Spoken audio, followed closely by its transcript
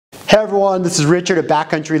Hey everyone, this is Richard at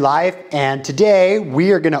Backcountry Life, and today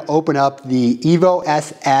we are going to open up the EVO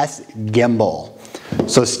SS Gimbal.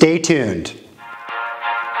 So stay tuned.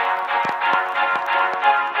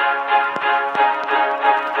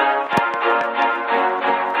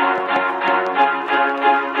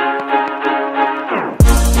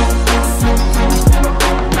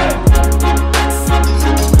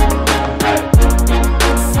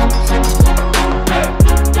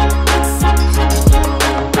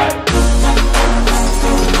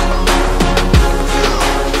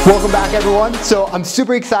 Welcome back everyone. So I'm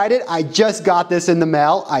super excited. I just got this in the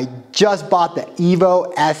mail. I just bought the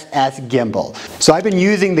EVO SS gimbal. So I've been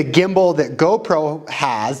using the gimbal that GoPro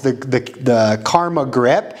has, the Karma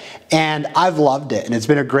Grip, and I've loved it and it's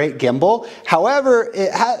been a great gimbal. However,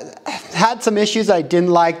 it had some issues I didn't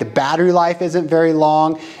like. The battery life isn't very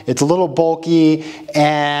long. It's a little bulky,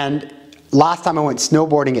 and last time I went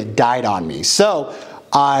snowboarding it died on me. So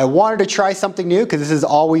I wanted to try something new because this is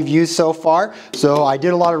all we've used so far. So I did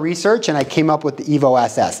a lot of research and I came up with the EVO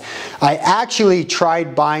SS. I actually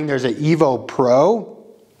tried buying, there's an EVO Pro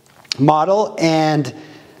model, and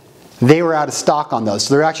they were out of stock on those.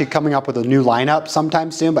 So they're actually coming up with a new lineup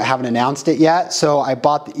sometime soon, but haven't announced it yet. So I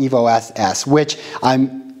bought the EVO SS, which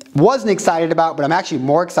wasn't excited about, but I'm actually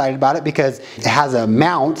more excited about it because it has a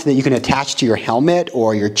mount that you can attach to your helmet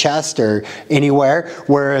or your chest or anywhere,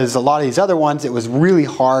 whereas a lot of these other ones, it was really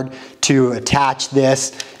hard to attach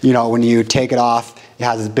this. You know, when you take it off, it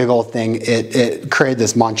has this big old thing. It created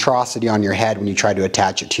this monstrosity on your head when you try to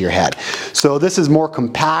attach it to your head. So this is more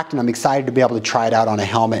compact, and I'm excited to be able to try it out on a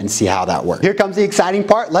helmet and see how that works. Here comes the exciting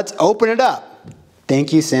part. Let's open it up.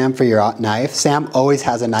 Thank you, Sam, for your knife. Sam always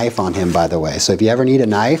has a knife on him, by the way. So if you ever need a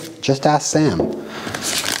knife, just ask Sam.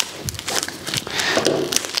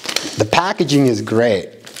 The packaging is great.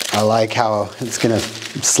 I like how it's gonna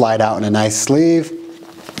slide out in a nice sleeve.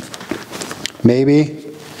 Maybe.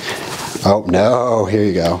 Oh, no, here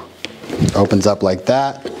you go. Opens up like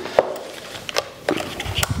that.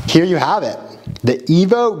 Here you have it, the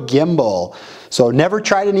EVO Gimbal. So never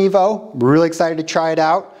tried an EVO, really excited to try it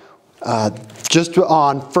out. Just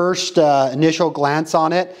on first initial glance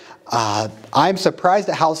on it, I'm surprised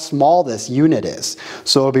at how small this unit is.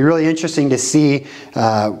 So it'll be really interesting to see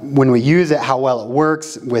when we use it how well it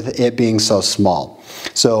works with it being so small.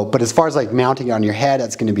 So, but as far as like mounting it on your head,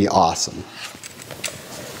 that's going to be awesome.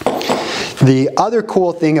 The other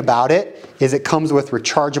cool thing about it is it comes with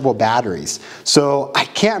rechargeable batteries. So I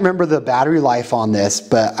can't remember the battery life on this,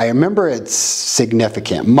 but I remember it's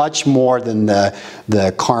significant, much more than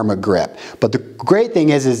the Karma Grip. But the great thing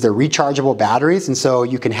is they're rechargeable batteries, and so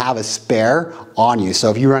you can have a spare on you. So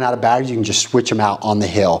if you run out of batteries, you can just switch them out on the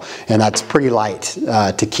hill, and that's pretty light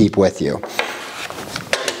to keep with you.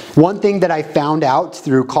 One thing that I found out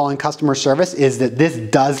through calling customer service is that this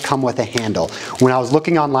does come with a handle. When I was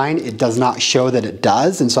looking online, it does not show that it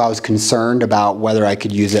does, and so I was concerned about whether I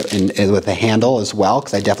could use it with a handle as well,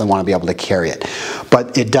 because I definitely want to be able to carry it.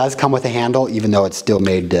 But it does come with a handle, even though it's still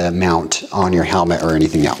made to mount on your helmet or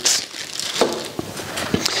anything else.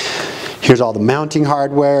 Here's all the mounting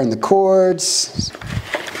hardware and the cords.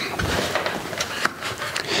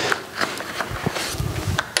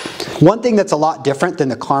 One thing that's a lot different than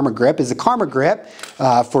the Karma Grip is the Karma Grip,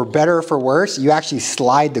 for better or for worse, you actually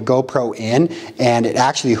slide the GoPro in and it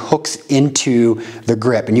actually hooks into the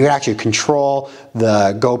grip, and you can actually control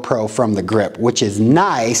the GoPro from the grip, which is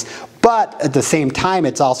nice. But at the same time,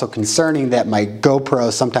 it's also concerning that my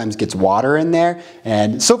GoPro sometimes gets water in there,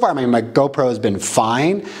 and so far my GoPro has been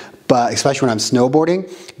fine, but especially when I'm snowboarding,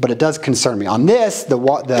 but it does concern me. On this, the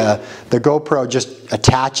GoPro just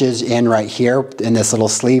attaches in right here in this little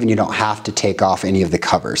sleeve, and you don't have to take off any of the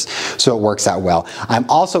covers. So it works out well. I'm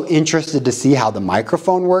also interested to see how the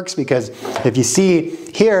microphone works, because if you see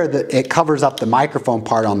here, it covers up the microphone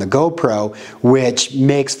part on the GoPro, which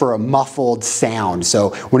makes for a muffled sound.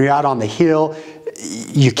 So when you're out on the hill,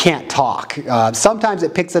 you can't talk. Sometimes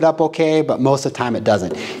it picks it up okay, but most of the time it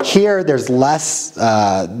doesn't. Here there's less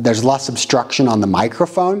obstruction on the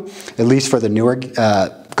microphone, at least for the newer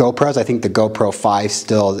GoPros. I think the GoPro 5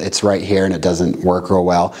 still, it's right here and it doesn't work real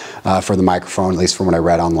well for the microphone, at least from what I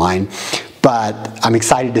read online. But I'm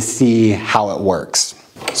excited to see how it works.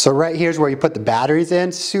 So right here's where you put the batteries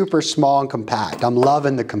in, super small and compact. I'm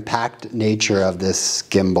loving the compact nature of this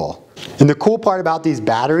gimbal. And the cool part about these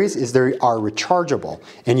batteries is they are rechargeable,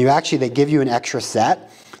 and they give you an extra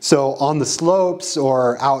set. So on the slopes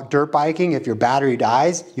or out dirt biking, if your battery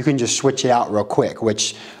dies, you can just switch it out real quick,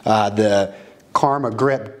 which the Karma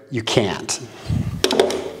Grip, you can't.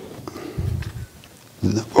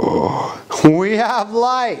 Oh, we have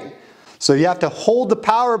light. So you have to hold the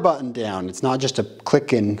power button down. It's not just a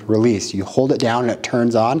click and release. You hold it down and it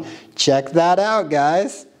turns on. Check that out,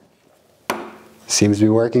 guys. Seems to be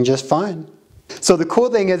working just fine. So the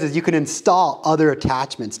cool thing is you can install other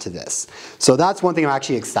attachments to this. So that's one thing I'm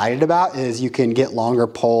actually excited about, is you can get longer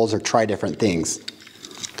poles or try different things.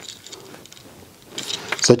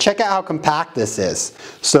 So check out how compact this is.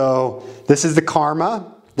 So this is the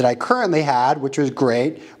Karma that I currently had, which was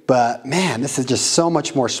great, but man, this is just so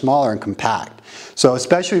much more smaller and compact. So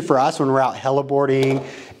especially for us when we're out heliboarding,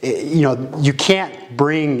 you know, you can't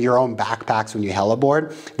bring your own backpacks when you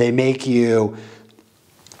heliboard. They make you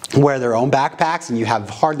wear their own backpacks and you have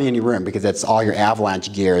hardly any room because it's all your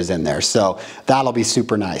avalanche gear is in there. So that'll be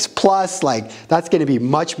super nice. Plus, like, that's going to be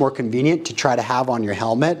much more convenient to try to have on your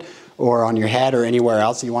helmet or on your head or anywhere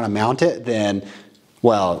else you want to mount it than,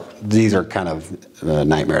 well, these are kind of a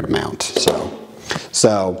nightmare to mount.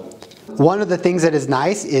 So one of the things that is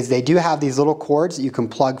nice is they do have these little cords that you can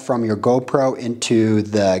plug from your GoPro into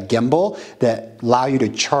the gimbal that allow you to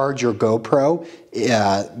charge your GoPro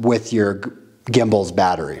with your gimbal's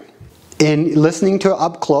battery. In listening to it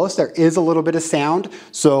up close, there is a little bit of sound,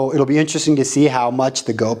 so it'll be interesting to see how much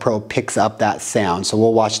the GoPro picks up that sound. So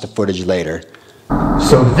we'll watch the footage later.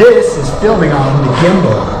 So this is filming on the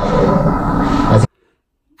gimbal.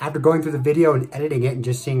 After going through the video and editing it and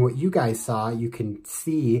just seeing what you guys saw, you can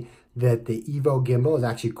see that the EVO gimbal is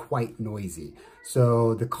actually quite noisy.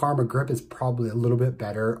 So the Karma Grip is probably a little bit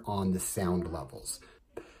better on the sound levels.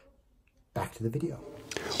 Back to the video.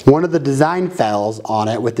 One of the design fails on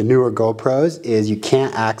it with the newer GoPros is you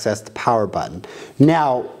can't access the power button.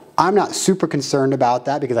 Now, I'm not super concerned about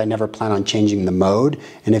that because I never plan on changing the mode.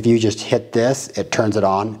 And if you just hit this, it turns it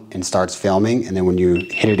on and starts filming. And then when you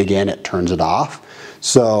hit it again, it turns it off.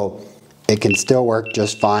 So it can still work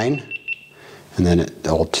just fine. And then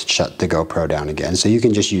it'll shut the GoPro down again. So you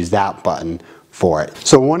can just use that button for it.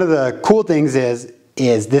 So one of the cool things is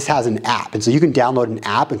this has an app, and so you can download an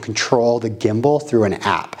app and control the gimbal through an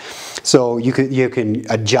app. So you can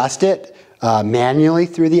adjust it manually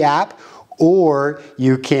through the app, or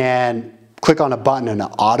you can click on a button and it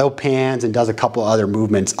auto pans and does a couple other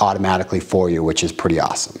movements automatically for you, which is pretty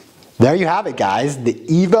awesome. There you have it, guys, the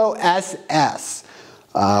EVO SS.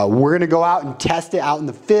 We're gonna go out and test it out in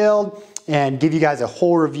the field and give you guys a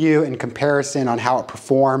whole review and comparison on how it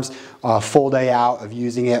performs a full day out of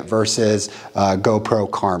using it versus GoPro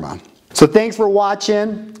Karma. So thanks for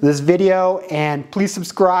watching this video, and please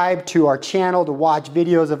subscribe to our channel to watch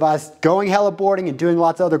videos of us going heliboarding and doing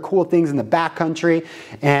lots of other cool things in the backcountry.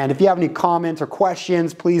 And if you have any comments or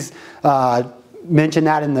questions, please mention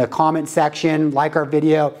that in the comment section, like our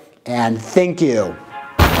video, and thank you.